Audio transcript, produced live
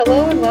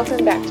Hello and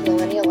welcome back to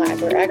Millennial Ag,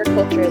 where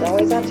agriculture is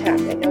always on tap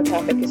and no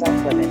topic is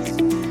off limits.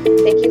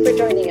 Thank you for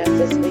joining us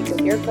this week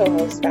with your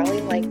co-hosts,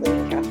 Valine Likely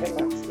and Catherine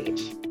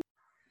Lockspeech.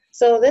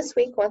 So this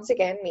week, once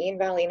again, me and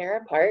Valine are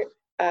apart.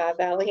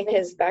 Valine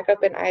is back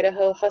up in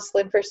Idaho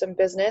hustling for some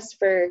business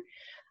for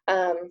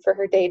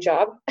her day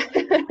job.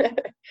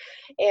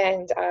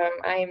 And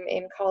I'm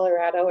in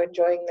Colorado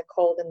enjoying the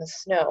cold and the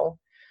snow.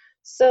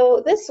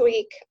 So this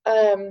week,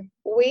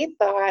 we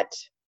thought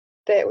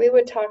that we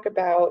would talk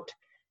about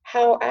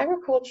how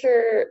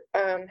agriculture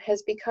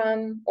has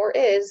become or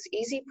is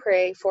easy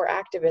prey for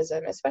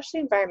activism, especially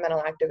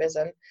environmental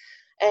activism.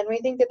 And we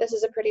think that this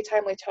is a pretty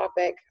timely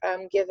topic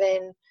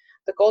given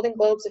the Golden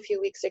Globes a few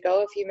weeks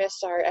ago. If you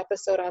missed our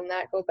episode on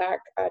that, go back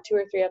 2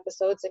 or 3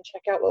 episodes and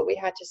check out what we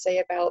had to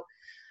say about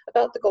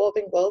the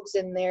Golden Globes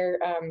and their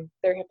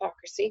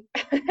hypocrisy.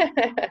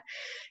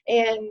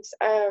 And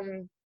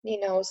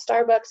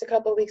Starbucks a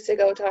couple weeks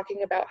ago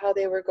talking about how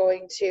they were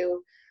going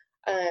to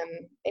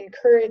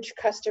encourage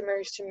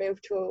customers to move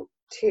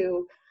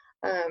to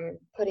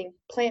putting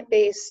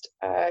plant-based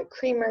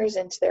creamers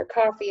into their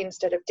coffee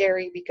instead of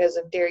dairy because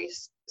of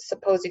dairy's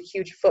supposed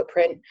huge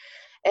footprint.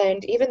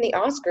 And even the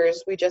Oscars,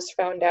 we just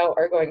found out,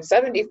 are going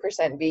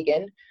 70%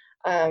 vegan,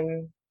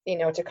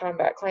 to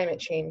combat climate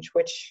change,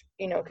 which,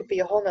 could be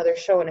a whole nother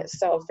show in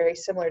itself, very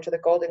similar to the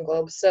Golden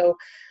Globes. So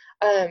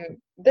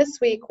this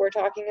week we're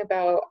talking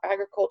about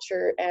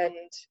agriculture and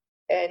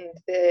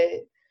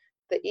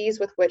the ease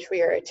with which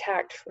we are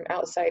attacked from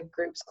outside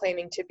groups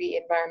claiming to be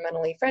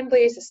environmentally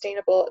friendly,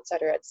 sustainable, et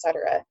cetera, et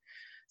cetera.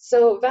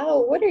 So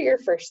Val, what are your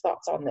first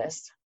thoughts on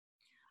this?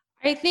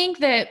 I think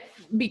that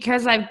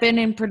because I've been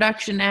in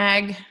production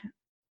ag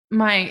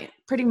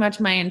pretty much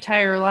my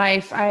entire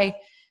life,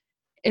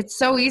 it's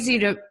so easy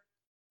to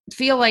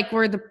feel like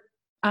we're the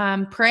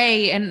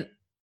prey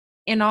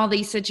in all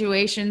these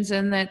situations,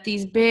 and that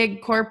these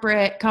big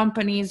corporate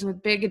companies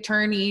with big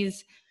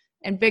attorneys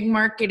and big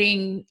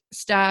marketing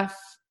stuff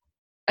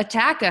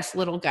attack us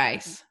little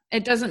guys.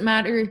 It doesn't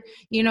matter,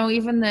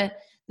 even the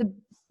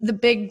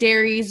big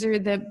dairies or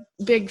the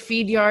big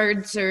feed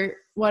yards or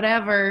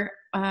whatever.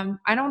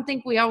 I don't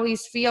think we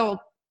always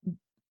feel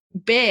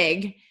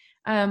big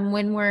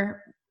when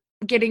we're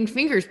getting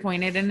fingers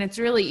pointed, and it's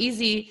really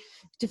easy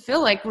to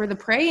feel like we're the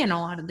prey in a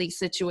lot of these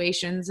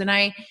situations. And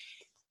I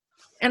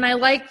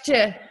like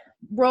to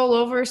roll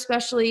over,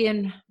 especially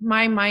in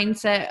my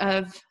mindset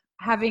of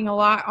having a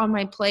lot on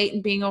my plate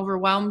and being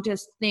overwhelmed,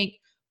 just think,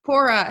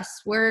 poor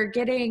us, we're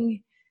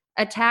getting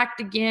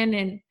attacked again.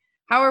 And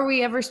how are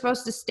we ever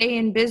supposed to stay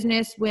in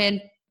business when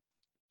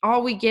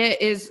all we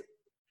get is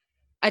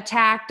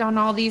attacked on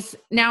all these?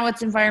 Now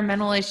it's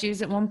environmental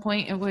issues. At one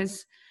point it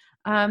was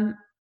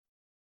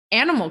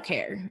animal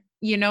care.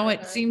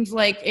 It seems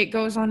like it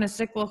goes on a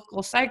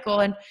cyclical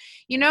cycle. And,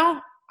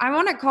 I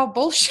want to call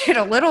bullshit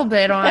a little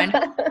bit on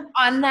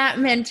that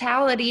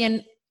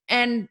mentality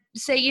and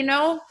say,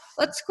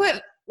 let's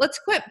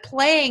quit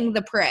playing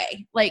the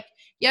prey. Like,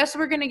 yes,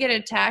 we're going to get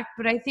attacked,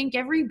 but I think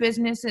every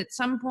business at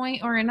some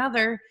point or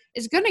another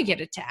is going to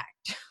get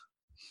attacked.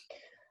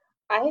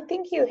 I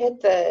think you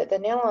hit the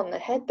nail on the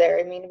head there.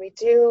 I mean, we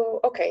do.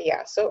 Okay,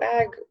 yeah. So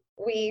ag,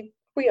 we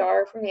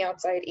are from the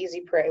outside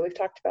easy prey. We've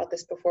talked about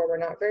this before. We're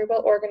not very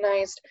well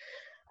organized.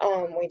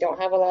 We don't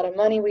have a lot of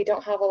money. We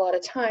don't have a lot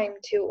of time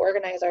to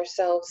organize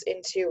ourselves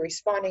into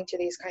responding to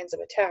these kinds of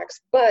attacks.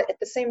 But at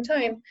the same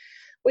time,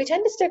 we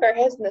tend to stick our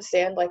heads in the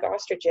sand like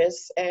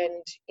ostriches.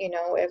 And,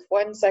 if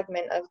one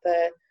segment of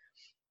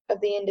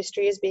the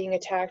industry is being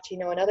attacked,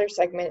 another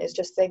segment is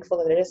just thankful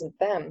that it isn't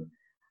them.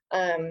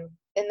 And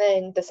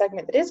then the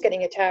segment that is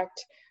getting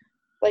attacked,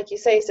 like you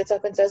say, sits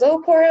up and says,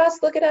 oh, poor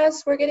us, look at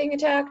us, we're getting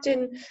attacked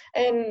and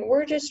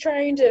we're just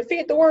trying to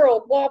feed the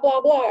world, blah, blah,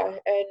 blah.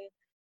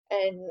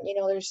 And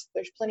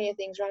there's plenty of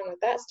things wrong with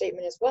that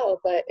statement as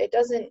well, but it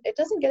doesn't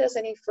get us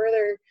any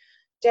further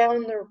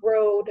down the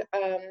road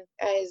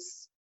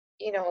as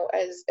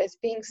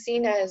being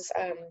seen as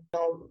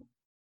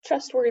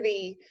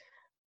trustworthy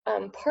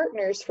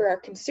partners for our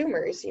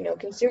consumers.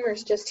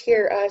 Consumers just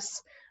hear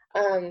us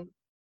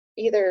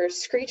either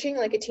screeching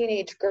like a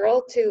teenage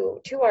girl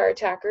to our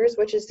attackers,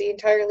 which is the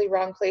entirely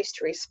wrong place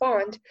to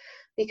respond,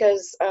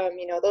 because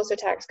those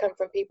attacks come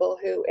from people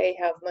who A,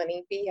 have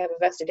money, B, have a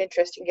vested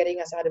interest in getting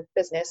us out of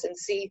business, and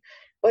C,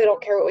 well, they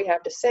don't care what we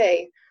have to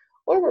say.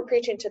 Or we're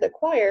preaching to the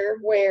choir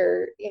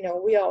where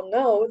we all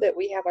know that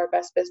we have our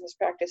best business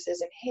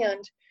practices in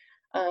hand,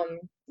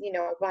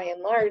 by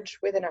and large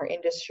within our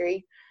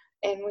industry,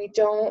 and we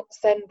don't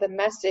send the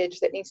message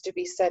that needs to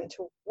be sent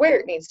to where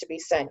it needs to be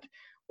sent,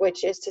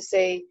 which is to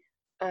say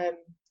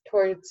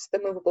towards the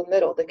movable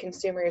middle, the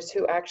consumers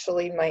who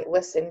actually might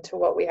listen to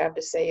what we have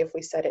to say if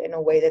we said it in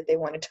a way that they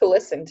wanted to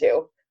listen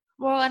to.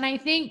 Well, and I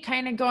think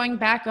kind of going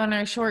back on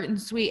our short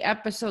and sweet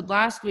episode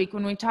last week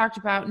when we talked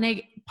about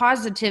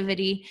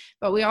positivity,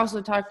 but we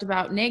also talked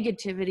about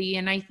negativity.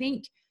 And I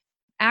think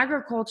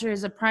agriculture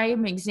is a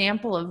prime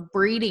example of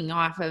breeding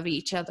off of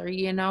each other.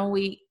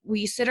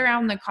 We sit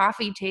around the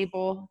coffee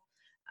table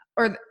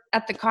or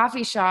at the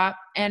coffee shop,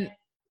 and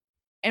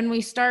and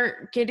we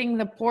start getting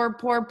the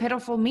poor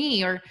pitiful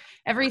me, or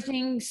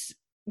everything's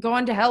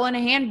going to hell in a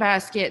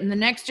handbasket and the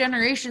next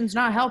generation's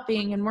not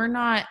helping and we're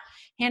not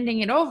handing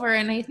it over.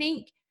 And I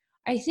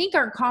think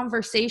our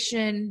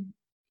conversation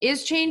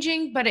is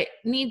changing, but it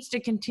needs to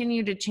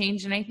continue to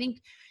change. And I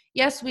think,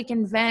 yes, we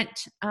can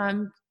vent,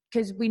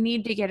 because we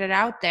need to get it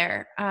out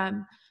there.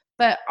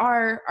 But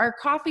our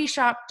coffee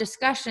shop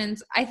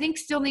discussions, I think,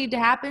 still need to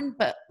happen,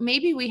 but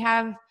maybe we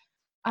have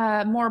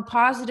a more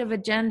positive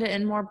agenda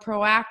and more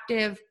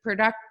proactive,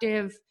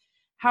 productive.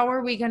 How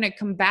are we going to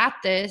combat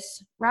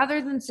this,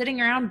 rather than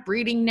sitting around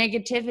breeding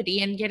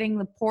negativity and getting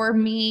the poor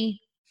me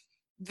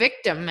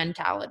victim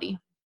mentality?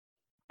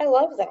 I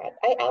love that.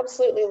 I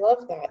absolutely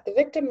love that. The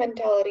victim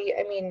mentality,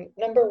 I mean,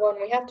 number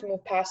one, we have to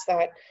move past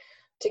that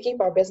to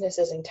keep our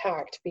businesses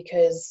intact,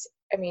 because,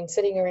 I mean,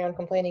 sitting around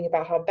complaining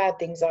about how bad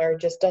things are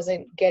just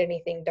doesn't get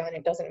anything done.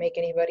 It doesn't make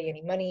anybody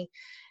any money,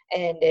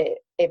 and it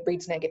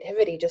breeds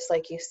negativity, just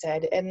like you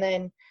said. And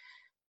then,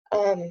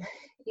 um,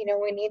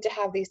 we need to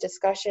have these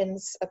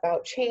discussions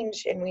about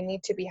change, and we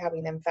need to be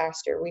having them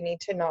faster. We need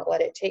to not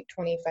let it take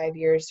 25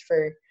 years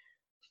for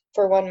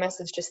one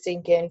message to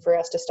sink in, for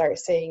us to start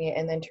saying it,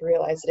 and then to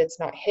realize that it's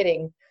not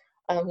hitting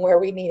where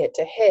we need it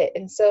to hit.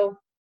 And so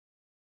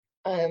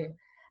um,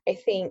 I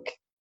think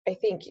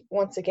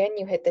once again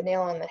you hit the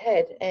nail on the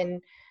head. And I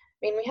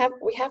mean,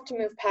 we have to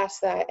move past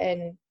that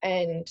and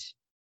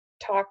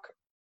talk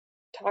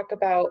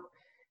about.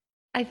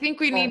 I think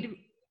we need to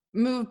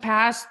move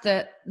past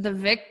the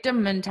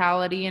victim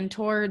mentality and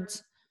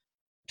towards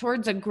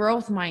a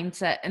growth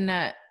mindset, and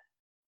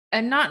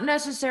not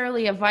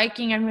necessarily a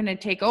Viking, I'm going to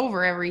take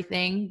over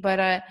everything,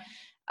 but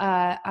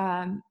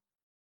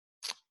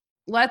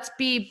let's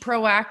be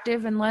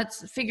proactive, and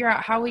let's figure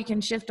out how we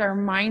can shift our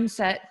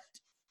mindset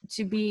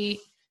to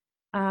be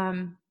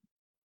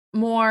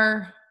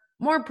more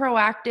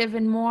proactive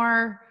and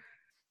more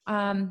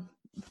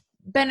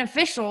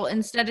beneficial,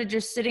 instead of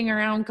just sitting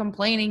around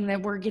complaining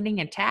that we're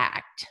getting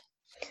attacked.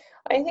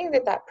 I think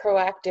that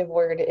proactive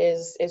word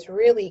is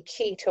really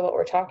key to what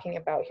we're talking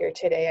about here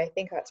today. I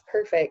think that's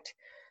perfect.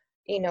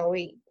 We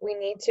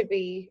need to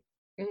be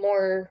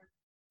more,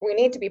 we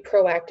need to be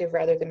proactive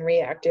rather than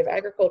reactive.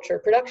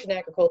 Production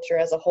agriculture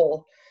as a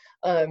whole,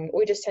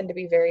 we just tend to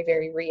be very,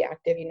 very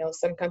reactive.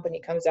 Some company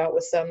comes out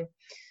with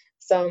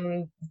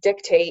some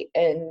dictate,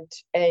 and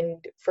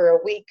for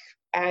a week,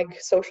 ag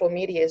social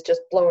media is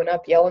just blowing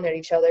up, yelling at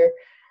each other,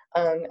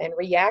 and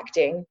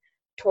reacting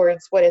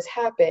towards what has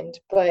happened.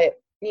 But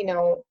we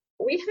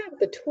have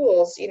the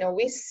tools. We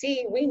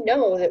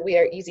know that we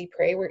are easy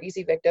prey, we're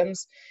easy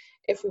victims,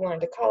 if we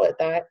wanted to call it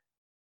that,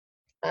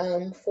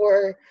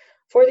 for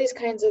these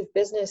kinds of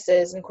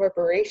businesses and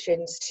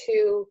corporations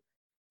to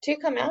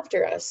come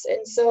after us.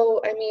 And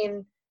so, I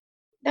mean,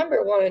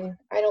 number one,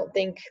 I don't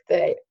think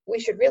that we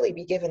should really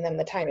be giving them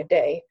the time of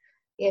day,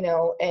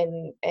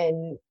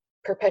 and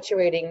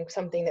perpetuating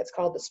something that's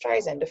called the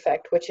Streisand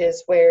effect, which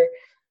is where,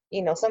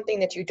 something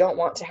that you don't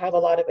want to have a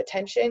lot of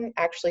attention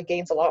actually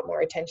gains a lot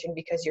more attention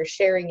because you're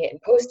sharing it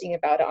and posting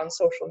about it on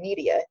social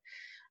media.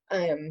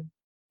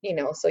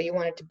 So you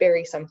wanted to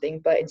bury something,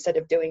 but instead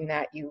of doing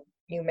that, you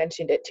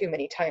mentioned it too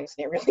many times,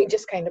 and it really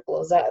just kind of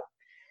blows up.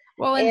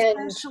 Well,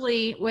 and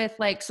especially with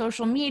like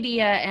social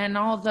media and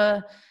all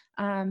the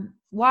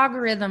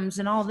logarithms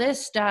and all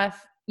this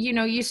stuff,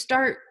 you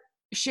start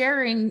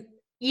sharing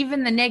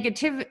even the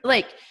negative,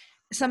 like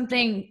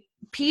something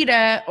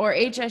PETA or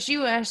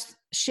HSUS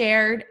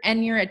shared,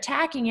 and you're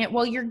attacking it.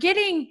 Well, you're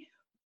getting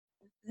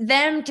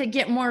them to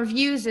get more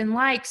views and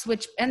likes,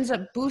 which ends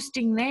up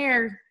boosting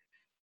their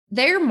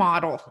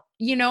model,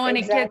 and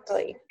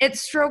Exactly. it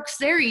strokes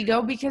their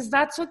ego, because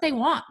that's what they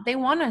want. They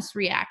want us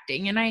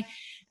reacting. And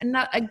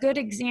not a good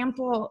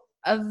example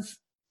of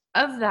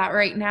that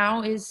right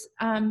now is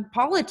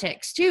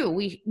politics too.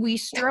 We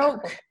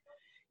stroke,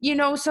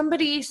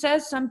 somebody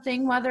says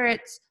something, whether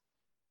it's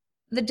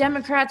the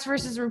Democrats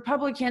versus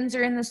Republicans,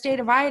 or in the state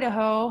of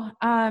Idaho,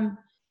 the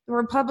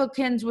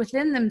Republicans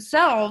within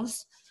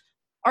themselves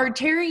are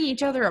tearing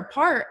each other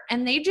apart,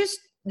 and they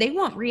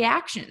want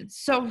reactions.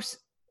 So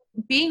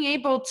being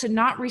able to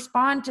not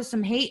respond to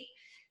some hate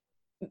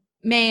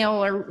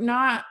mail, or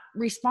not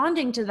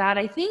responding to that,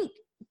 I think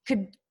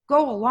could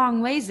go a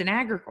long ways in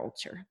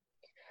agriculture.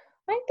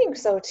 I think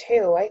so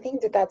too. I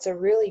think that that's a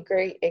really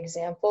great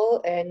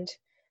example, and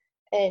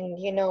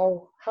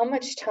how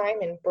much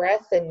time and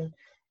breath and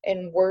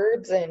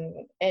words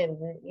and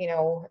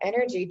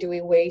energy do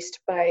we waste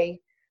by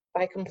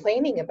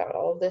complaining about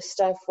all of this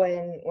stuff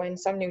when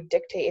some new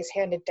dictate is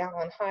handed down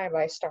on high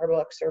by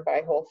Starbucks or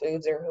by Whole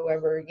Foods or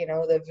whoever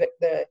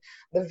the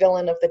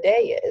villain of the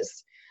day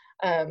is.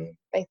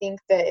 I think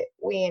that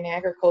we in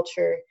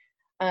agriculture,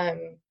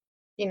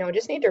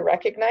 just need to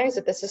recognize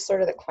that this is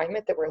sort of the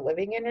climate that we're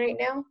living in right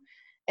now.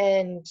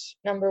 And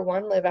number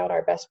one, live out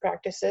our best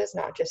practices,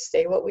 not just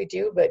say what we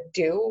do, but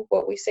do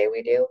what we say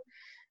we do,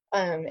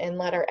 and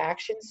let our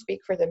actions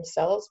speak for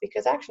themselves,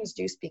 because actions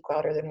do speak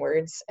louder than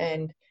words.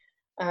 And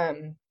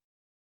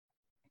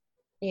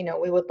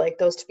we would like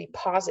those to be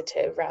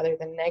positive rather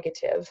than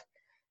negative.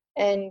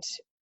 And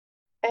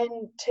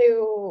and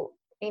to,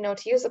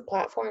 to use the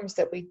platforms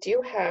that we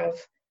do have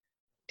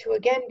to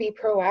again be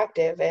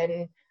proactive.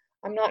 And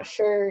I'm not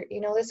sure,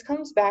 this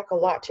comes back a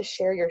lot to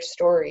share your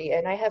story,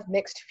 and I have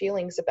mixed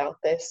feelings about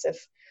this.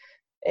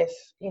 If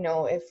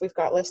we've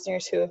got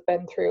listeners who have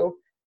been through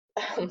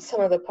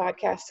some of the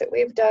podcasts that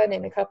we've done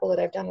and a couple that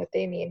I've done with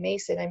Amy and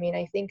Mason, I mean,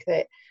 I think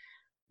that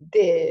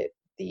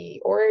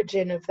the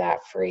origin of that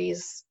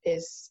phrase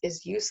is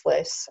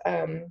useless,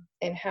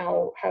 and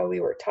how we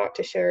were taught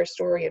to share a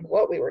story and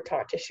what we were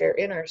taught to share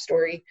in our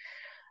story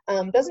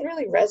doesn't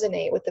really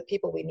resonate with the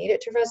people we need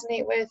it to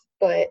resonate with.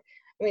 But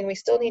I mean, we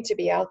still need to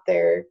be out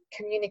there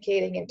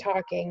communicating and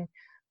talking,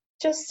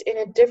 just in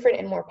a different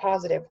and more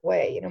positive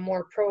way, in a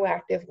more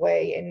proactive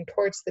way, and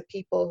towards the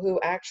people who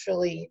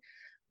actually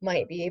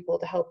might be able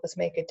to help us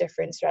make a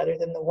difference rather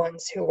than the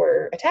ones who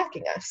were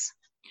attacking us.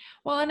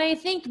 Well, and I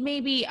think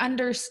maybe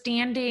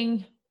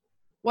understanding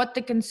what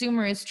the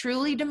consumer is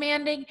truly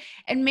demanding,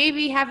 and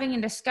maybe having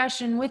a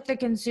discussion with the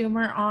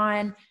consumer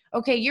on,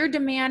 okay, you're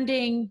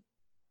demanding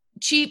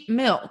cheap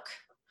milk,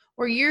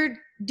 or you're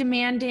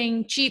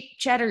demanding cheap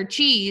cheddar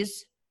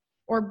cheese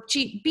or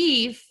cheap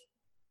beef.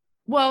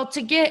 Well,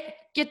 to get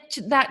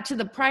to that, to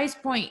the price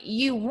point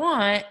you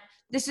want,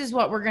 this is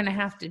what we're going to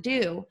have to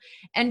do.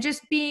 And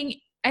just being,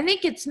 I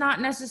think it's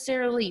not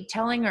necessarily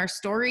telling our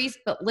stories,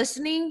 but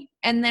listening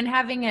and then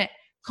having a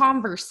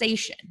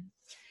conversation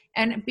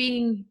and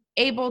being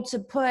able to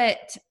put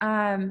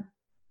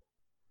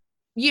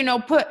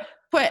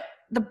put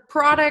the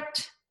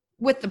product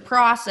with the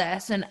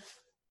process. And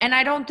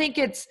I don't think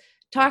it's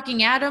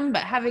talking at them,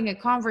 but having a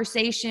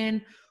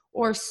conversation,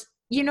 or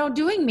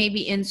doing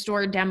maybe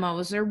in-store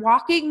demos or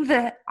walking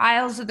the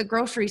aisles of the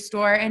grocery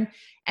store and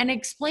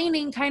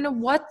explaining kind of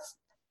what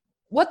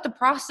the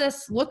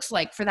process looks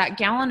like for that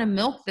gallon of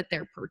milk that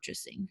they're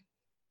purchasing.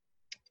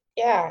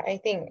 Yeah, I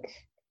think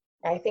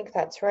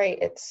that's right.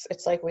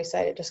 It's like we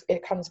said,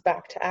 it comes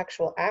back to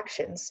actual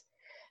actions.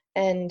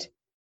 And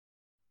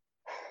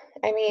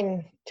I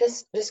mean,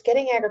 just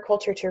getting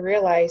agriculture to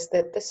realize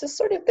that this is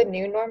sort of the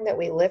new norm that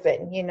we live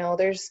in.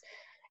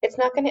 It's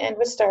not going to end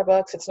with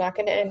Starbucks. It's not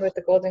going to end with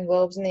the Golden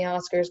Globes and the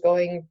Oscars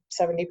going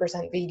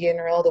 70% vegan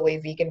or all the way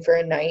vegan for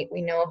a night.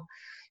 We know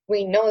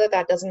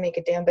that doesn't make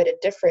a damn bit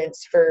of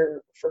difference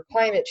for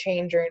climate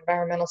change or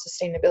environmental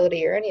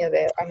sustainability or any of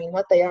it. I mean,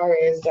 what they are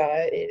is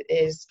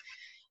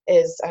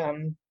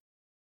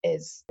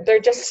they're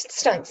just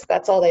stunts.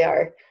 That's all they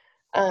are.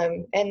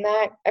 And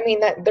that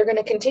they're going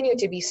to continue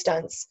to be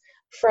stunts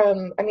they're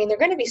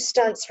going to be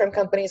stunts from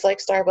companies like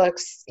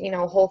Starbucks,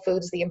 Whole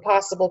Foods, the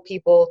Impossible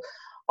People,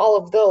 all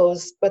of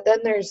those. But then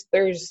there's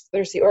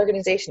the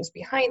organizations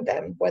behind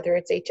them, whether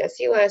it's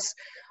HSUS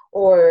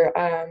or,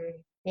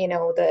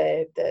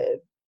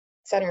 the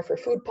Center for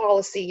Food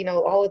Policy,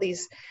 all of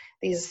these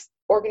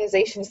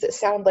organizations that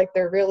sound like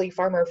they're really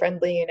farmer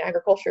friendly and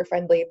agriculture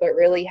friendly, but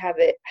really have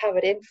it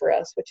in for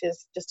us, which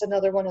is just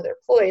another one of their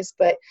ploys.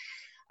 But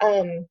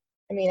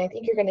I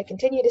think you're going to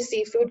continue to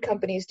see food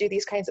companies do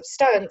these kinds of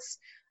stunts,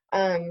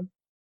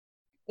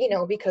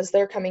 because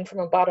they're coming from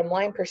a bottom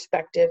line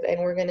perspective,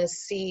 and we're going to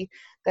see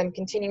them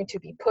continue to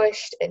be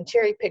pushed and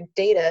cherry pick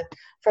data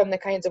from the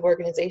kinds of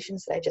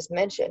organizations that I just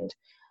mentioned.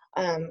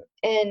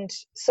 And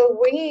so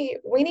we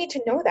need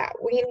to know that.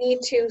 We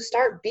need to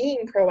start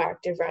being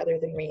proactive rather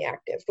than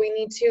reactive. We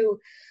need to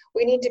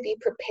be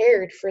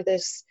prepared for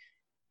this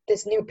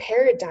new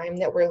paradigm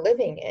that we're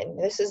living in.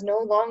 This is no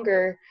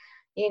longer,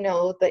 the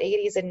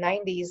 80s and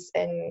 90s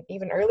and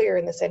even earlier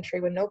in the century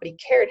when nobody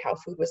cared how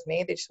food was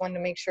made. They just wanted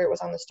to make sure it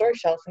was on the store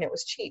shelf and it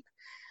was cheap.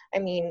 I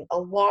mean, a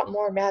lot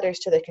more matters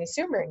to the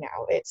consumer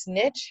now. It's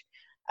niche.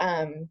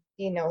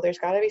 There's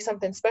got to be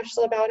something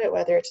special about it,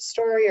 whether it's a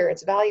story or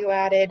it's value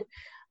added.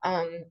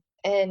 And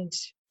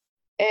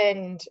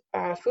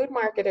food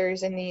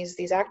marketers and these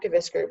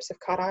activist groups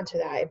have caught on to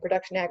that, and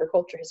production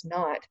agriculture has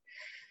not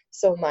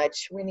so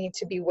much. We need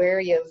to be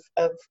wary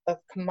of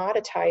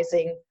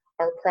commoditizing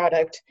our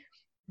product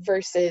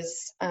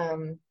versus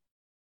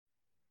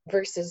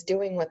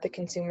doing what the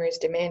consumer is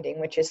demanding,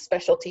 which is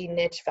specialty,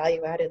 niche,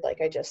 value added,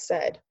 like I just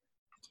said.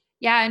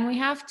 Yeah, and we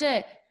have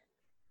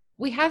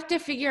to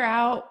figure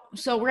out,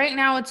 so right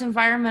now it's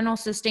environmental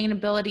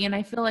sustainability, and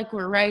I feel like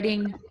we're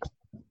riding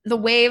the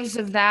waves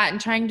of that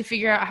and trying to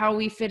figure out how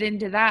we fit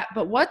into that.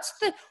 But what's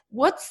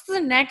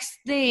the next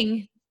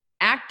thing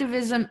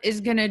activism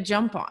is going to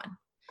jump on?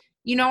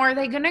 Are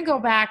they going to go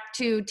back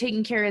to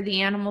taking care of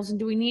the animals, and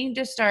do we need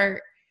to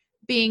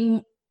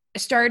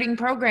starting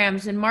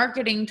programs and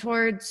marketing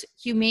towards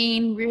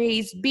humane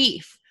raised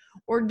beef?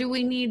 Or do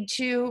we need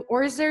to,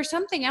 or is there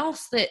something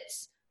else that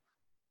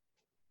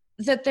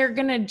they're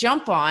going to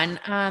jump on?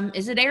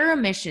 Is it air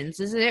emissions?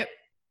 Is it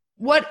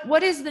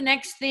what is the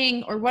next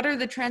thing, or what are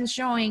the trends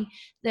showing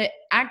that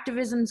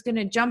activism is going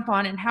to jump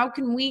on, and how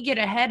can we get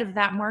ahead of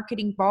that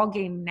marketing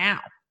ballgame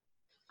now?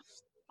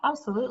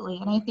 Absolutely.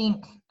 And I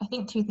think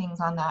two things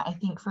on that. I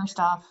think first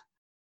off,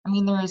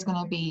 there is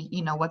going to be,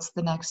 what's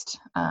the next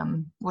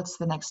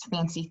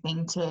fancy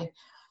thing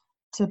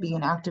to be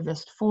an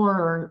activist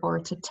for or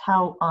to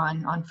tout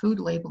on food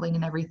labeling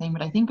and everything.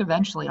 But I think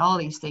eventually all of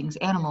these things,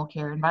 animal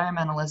care,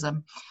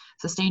 environmentalism,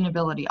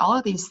 sustainability, all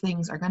of these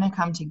things are going to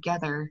come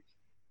together,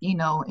 you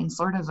know, in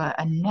sort of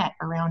a net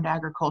around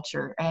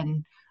agriculture.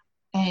 And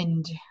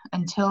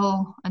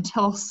until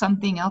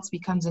something else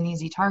becomes an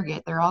easy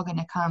target, they're all going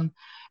to come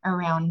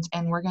around,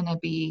 and we're going to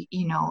be,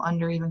 you know,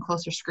 under even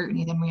closer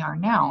scrutiny than we are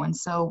now. And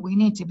so we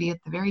need to be at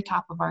the very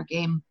top of our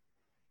game,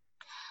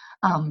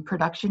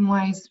 production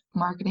wise,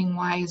 marketing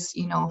wise,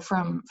 you know,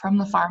 from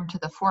the farm to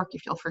the fork,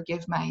 if you'll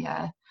forgive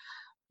my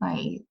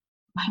my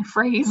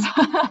phrase.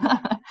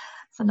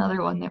 It's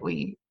another one that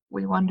we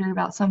wonder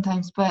about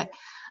sometimes. But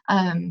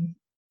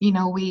you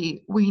know,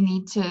 we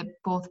need to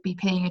both be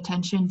paying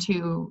attention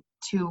to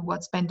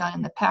what's been done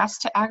in the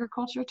past to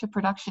agriculture, to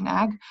production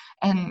ag,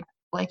 and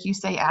like you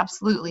say,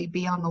 absolutely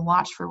be on the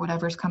watch for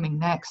whatever's coming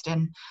next.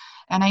 And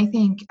I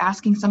think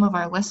asking some of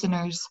our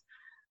listeners,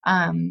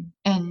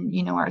 and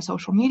you know, our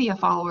social media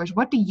followers,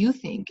 what do you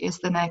think is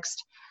the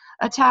next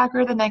attack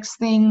or the next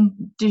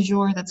thing du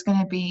jour that's going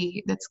to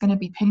be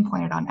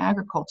pinpointed on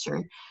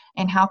agriculture,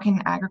 and how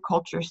can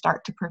agriculture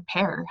start to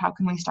prepare? How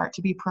can we start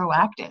to be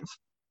proactive?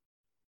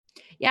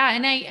 Yeah,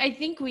 and I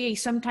think we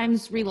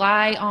sometimes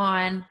rely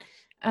on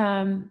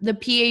the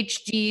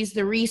PhDs,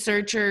 the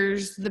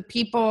researchers, the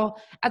people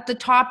at the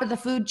top of the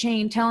food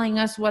chain telling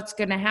us what's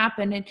going to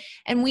happen.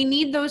 And we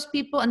need those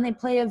people, and they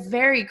play a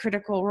very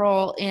critical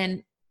role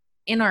in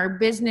our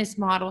business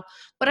model.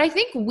 But I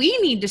think we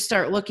need to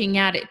start looking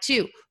at it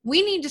too.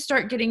 We need to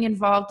start getting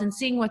involved and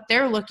seeing what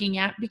they're looking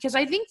at, because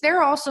I think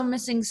they're also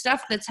missing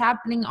stuff that's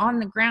happening on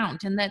the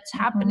ground and that's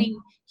happening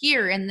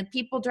here, and the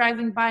people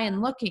driving by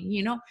and looking,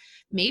 you know,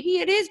 maybe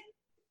it is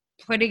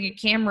putting a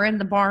camera in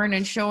the barn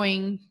and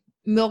showing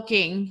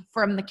milking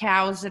from the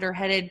cows that are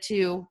headed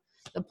to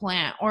the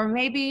plant, or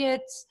maybe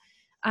it's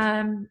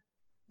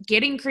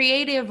getting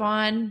creative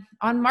on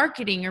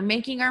marketing, or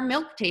making our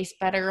milk taste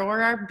better,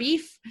 or our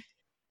beef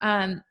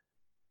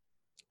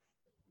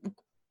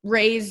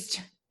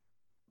raised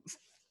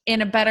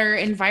in a better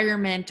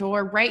environment,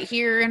 or right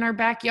here in our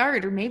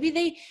backyard. Or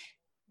maybe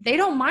they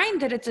don't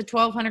mind that it's a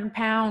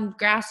 1,200-pound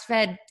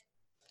grass-fed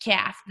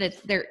calf that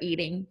they're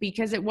eating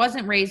because it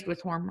wasn't raised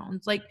with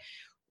hormones. Like,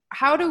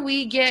 how do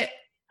we get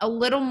a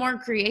little more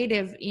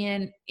creative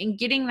in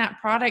getting that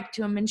product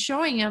to them and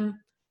showing them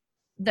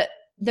that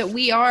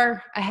we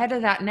are ahead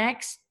of that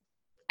next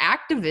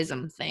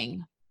activism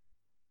thing?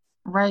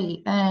 Right.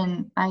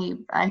 And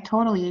I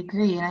totally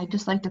agree. And I'd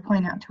just like to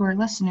point out to our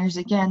listeners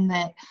again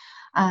that,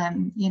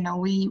 you know,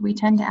 we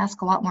tend to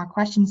ask a lot more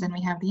questions than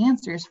we have the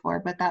answers for,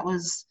 but that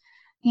was,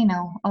 you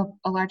know,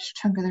 a large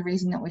chunk of the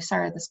reason that we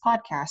started this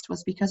podcast,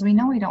 was because we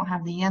know we don't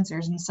have the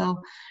answers. And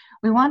so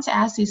we want to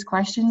ask these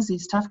questions,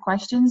 these tough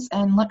questions,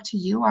 and look to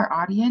you, our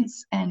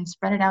audience, and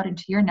spread it out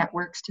into your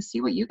networks to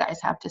see what you guys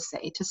have to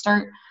say, to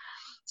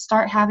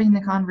start having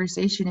the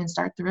conversation and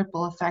start the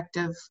ripple effect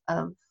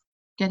of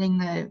getting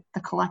the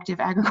collective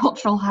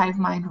agricultural hive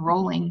mind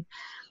rolling,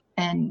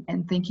 and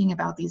thinking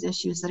about these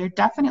issues that are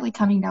definitely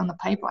coming down the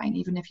pipeline,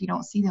 even if you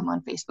don't see them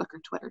on Facebook or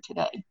Twitter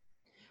today.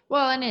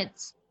 Well, and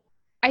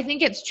I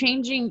think it's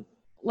changing,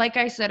 like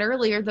I said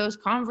earlier,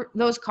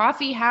 those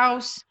coffee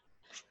house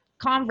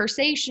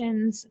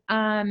conversations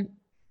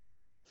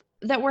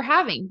that we're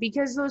having,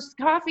 because those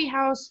coffee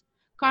house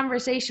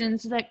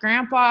conversations that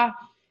Grandpa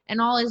and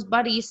all his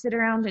buddies sit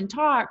around and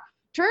talk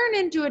turn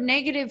into a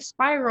negative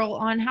spiral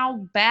on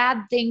how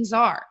bad things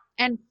are.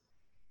 And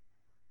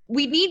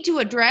we need to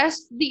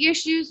address the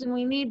issues, and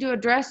we need to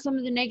address some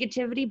of the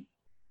negativity,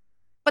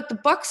 but the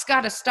buck's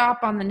got to stop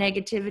on the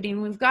negativity,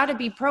 and we've got to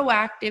be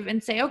proactive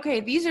and say,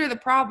 okay, these are the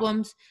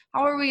problems.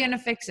 How are we going to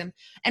fix them?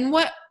 And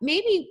what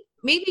maybe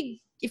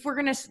if we're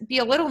going to be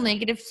a little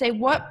negative, say,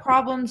 what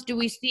problems do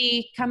we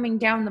see coming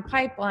down the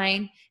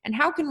pipeline, and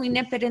how can we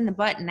nip it in the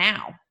butt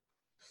now?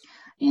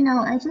 You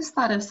know, I just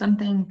thought of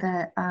something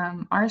that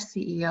our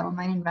CEO,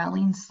 Mine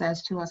Valene,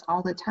 says to us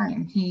all the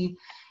time.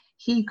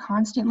 He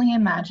constantly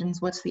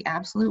imagines what's the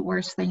absolute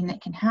worst thing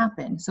that can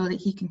happen so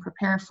that he can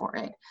prepare for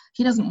it.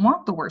 He doesn't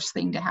want the worst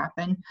thing to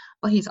happen,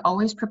 but he's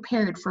always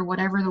prepared for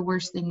whatever the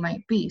worst thing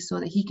might be, so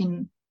that he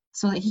can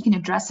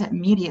address it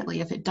immediately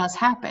if it does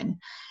happen.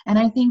 And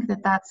I think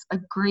that that's a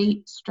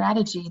great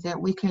strategy that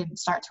we could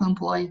start to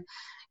employ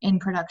in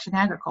production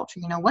agriculture.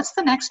 You know, what's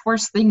the next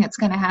worst thing that's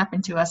going to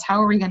happen to us?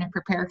 How are we going to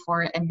prepare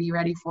for it and be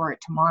ready for it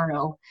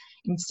tomorrow,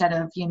 instead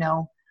of, you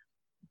know,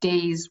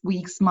 days,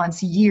 weeks,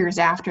 months, years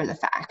after the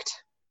fact?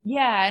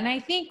 Yeah, and I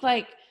think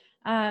like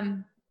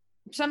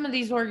some of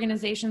these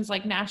organizations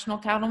like National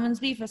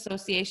Cattlemen's Beef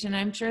Association,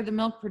 I'm sure the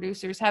milk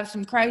producers have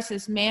some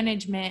crisis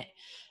management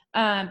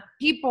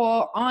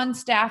people on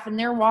staff, and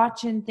they're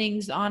watching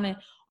things on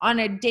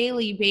a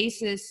daily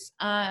basis.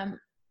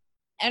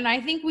 And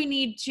I think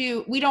we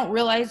don't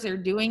realize they're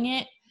doing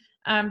it,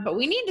 but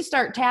we need to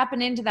start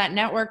tapping into that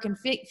network and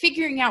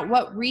figuring out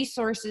what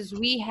resources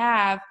we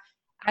have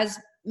as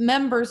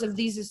members of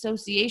these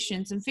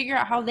associations, and figure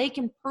out how they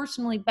can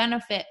personally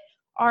benefit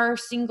our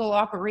single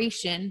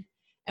operation,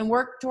 and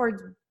work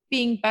towards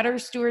being better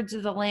stewards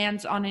of the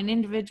lands on an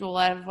individual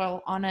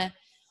level, on a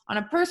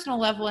personal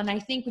level. And I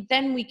think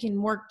then we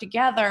can work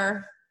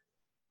together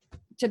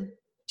to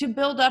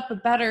build up a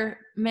better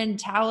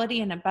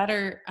mentality and a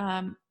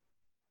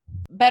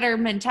better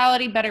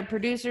mentality, better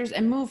producers,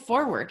 and move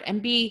forward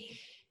and be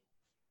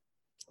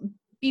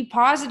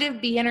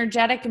positive, be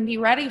energetic, and be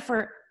ready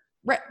for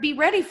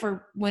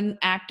when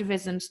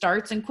activism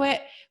starts, and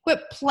quit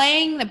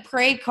playing the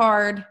prey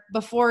card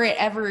before it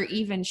ever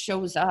even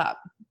shows up.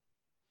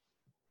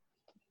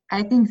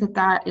 I think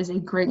that is a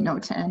great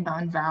note to end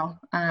on, Val.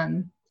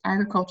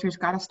 Agriculture's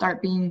got to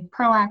start being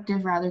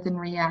proactive rather than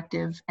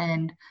reactive,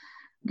 and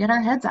get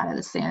our heads out of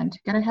the sand.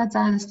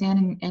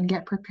 And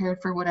get prepared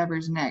for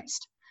whatever's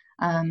next.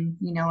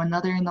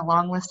 Another in the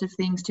long list of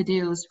things to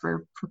do is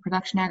for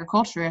production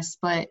agriculturists.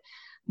 But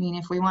I mean,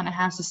 if we want to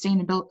have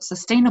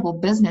sustainable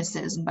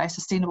businesses, and by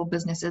sustainable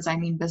businesses, I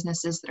mean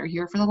businesses that are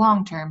here for the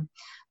long term,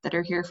 that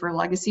are here for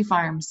legacy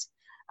farms,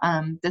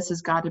 this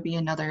has got to be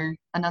another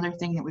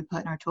thing that we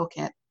put in our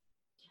toolkit.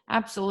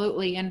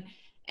 Absolutely. And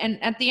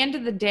at the end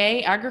of the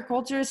day,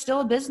 agriculture is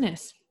still a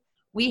business.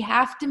 We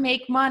have to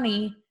make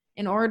money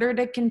in order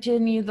to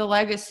continue the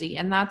legacy.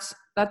 And that's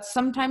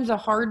sometimes a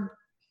hard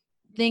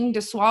thing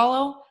to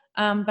swallow.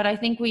 But I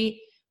think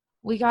we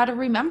got to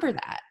remember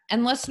that.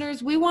 And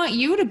listeners, we want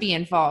you to be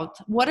involved.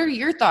 What are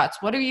your thoughts?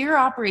 What are your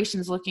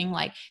operations looking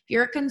like? If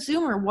you're a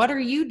consumer, what are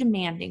you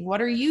demanding?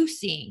 What are you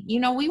seeing?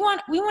 We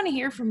want to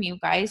hear from you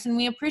guys, and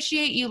we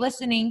appreciate you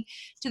listening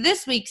to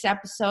this week's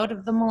episode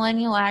of the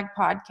Millennial Ag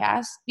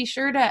Podcast. Be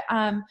sure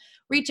to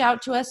reach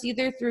out to us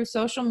either through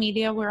social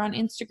media. We're on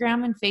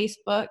Instagram and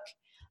Facebook,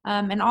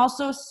 and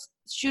also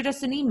shoot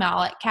us an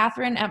email at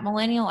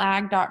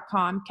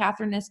Catherine@millennialag.com.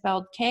 Catherine is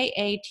spelled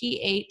Katharine.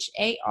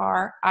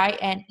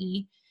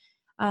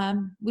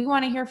 We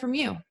want to hear from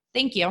you.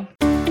 Thank you.